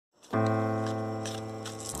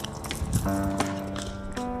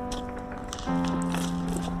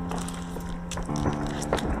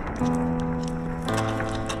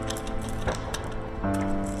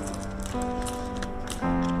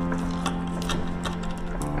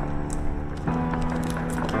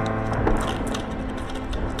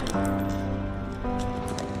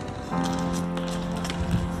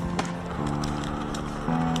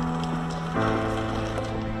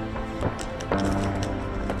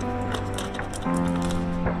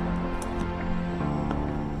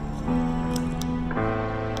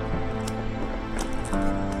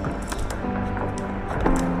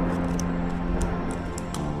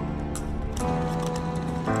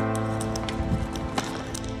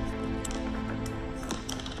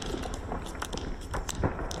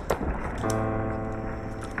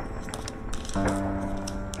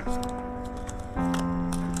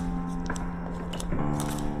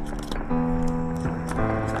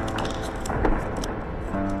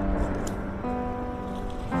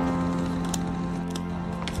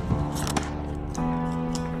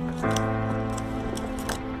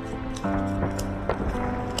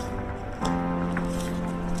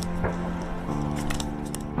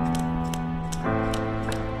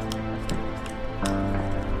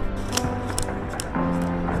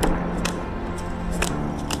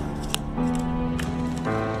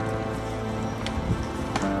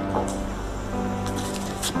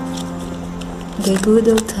The good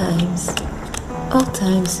old times, all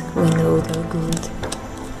times when old or good,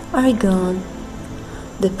 are gone.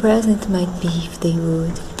 The present might be if they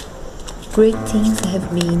would. Great things have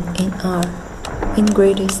been and are, and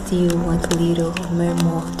greater still want little of mere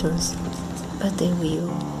mortals, but they will.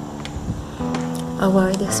 A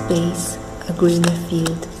wider space, a greener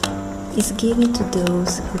field, is given to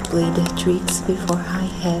those who play their tricks before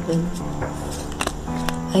high heaven.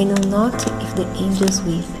 I know not if the angels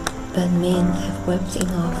weep, but men have wept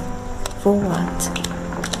enough. For what?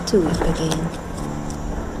 To weep again.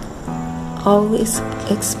 All is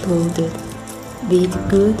exploded, be it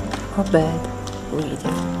good or bad,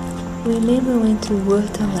 reader. Remember when to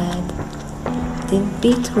wert a lad, then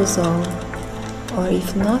it was all, or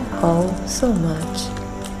if not all, so much.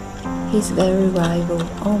 His very rival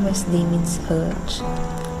almost demons urge.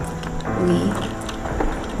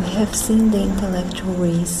 We have seen the intellectual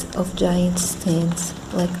race of giants stand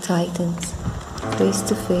like titans, face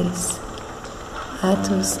to face,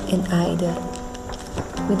 Athos and Ida,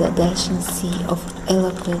 with a dashing sea of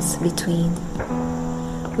eloquence between,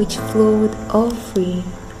 which flowed all free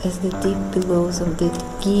as the deep billows of the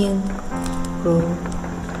Aegean roll,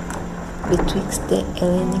 betwixt the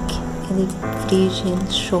Hellenic and the Phrygian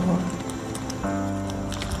shore.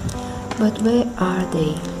 But where are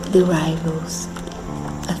they, the rivals?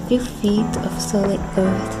 A few feet of solid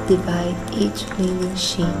earth divide each winding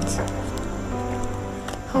sheet.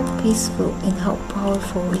 How peaceful and how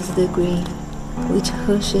powerful is the grave which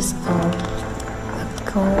hushes all, a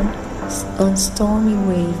calm, unstormy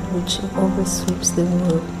wave which oversweeps the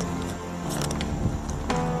world.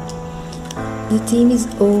 The team is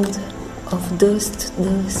old, of dust to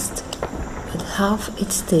dust, but half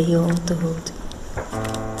its tale untold.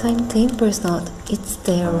 Time tempers not its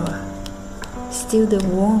terror. Still the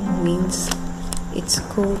warm winds its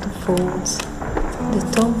cold folds,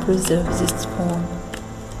 the tomb preserves its form,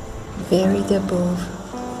 varied above,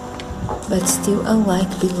 but still alike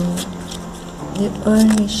below. The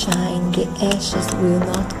urn may shine, the ashes will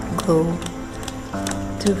not glow.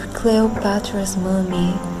 Through Cleopatra's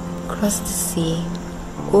mummy cross the sea,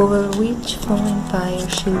 over which from empire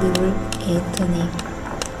she delivered Antony.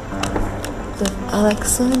 Of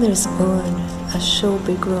Alexander's urn, a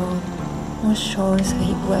Shelby grown, on shores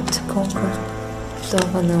he wept to conquer,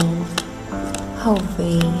 though unknown. How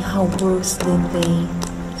vain, how worse than vain,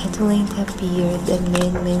 at length appeared that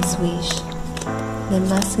man's wish, the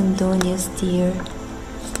Macedonia's tear.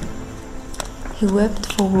 He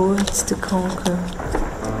wept for words to conquer.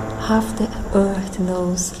 Half the earth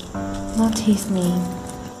knows not his name,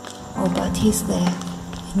 or but his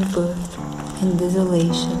death and birth and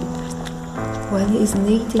desolation, while his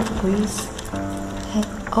native Greece had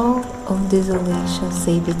all of desolation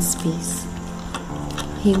save its peace.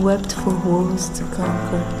 He wept for woes to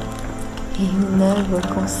conquer. He who never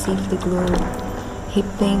conceived the globe, he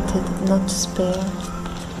painted not to spare,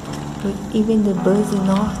 with even the busy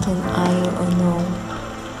northern isle unknown,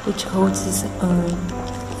 which holds his urn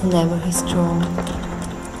and never his throne.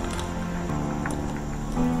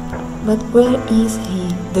 But where is he,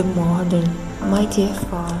 the modern, mightier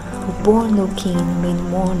far, who bore no king when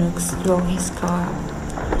monarchs draw his car?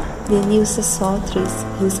 The new Sesostris,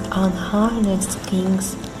 whose unharnessed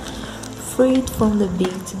kings freed from the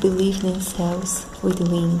beat to believe themselves with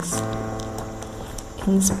wings,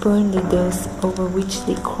 and spurn the dust over which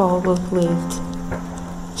they crawl of lived,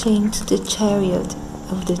 chained to the chariot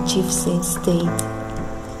of the chieftain state.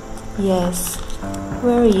 Yes,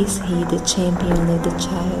 where is he, the champion and the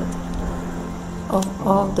child, of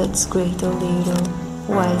all that's great or little,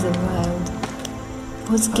 wise or wild,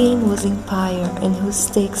 whose gain was empire and whose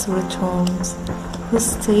stakes were thrones, whose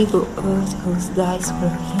stable earth, whose dice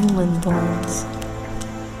were human bones?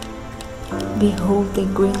 Behold the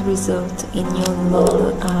great result in yon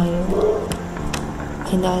London isle,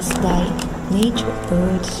 and as thy nature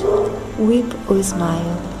urged, weep or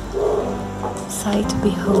smile, sigh to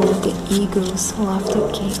behold the eagle's laughter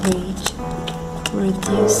rage,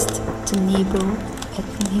 reduced to nibble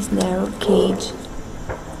in his narrow cage,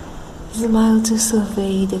 smile to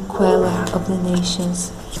survey the queller of the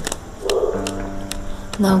nations,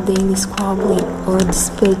 now daily squabbling o'er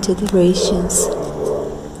disputed rations.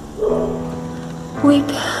 Weep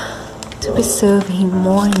to preserve him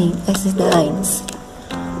mourning as he dines,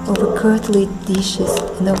 over courtly dishes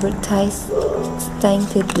and over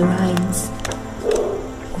tainted rinds,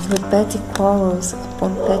 over petty quarrels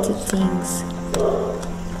upon petty things.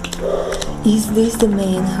 Is this the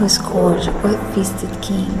man who scourged or feasted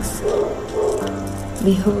kings?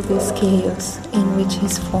 Behold the scales in which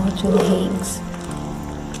his fortune hangs,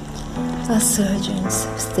 a surgeon's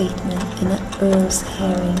statement and an earl's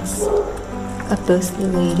herrings, a bust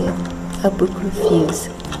dilated, a book refused,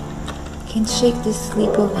 can shake the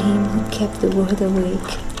sleep of him who kept the world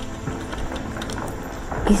awake.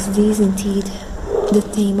 Is this indeed the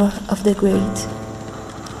tamer of the great,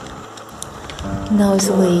 now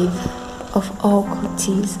slave of all who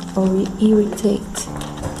tease or irritate,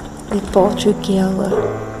 the paltry gaoler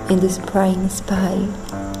and the sprying spy,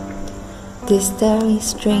 the staring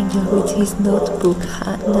stranger with his notebook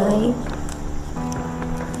nigh?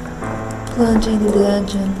 Plunged in the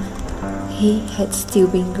dungeon, he had still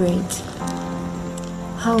been great.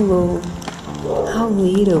 How low, how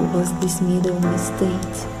little was this middle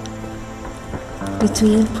state,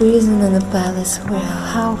 between a prison and a palace, where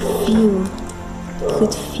how few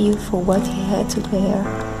could feel for what he had to bear.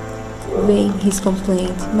 Vain his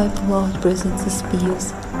complaint, my blood presents his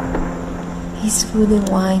spills. His food and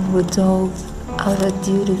wine were doled out of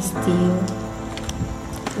duty still.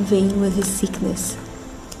 Vain was his sickness,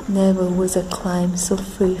 never was a clime so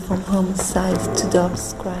free from homicide to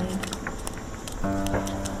Dobbs' crime.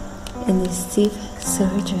 And the stiff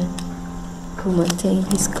surgeon, who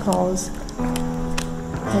maintained his cause,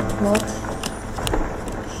 had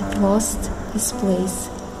lost his place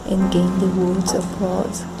and gained the world's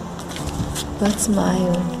applause, but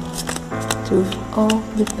smiled through all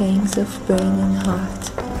the pangs of brain and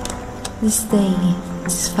heart, disdaining,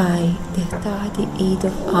 defy the tardy aid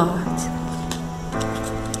of art.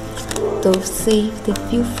 Though save the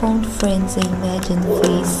few fond friends and imagined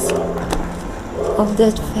face of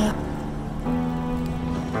that fair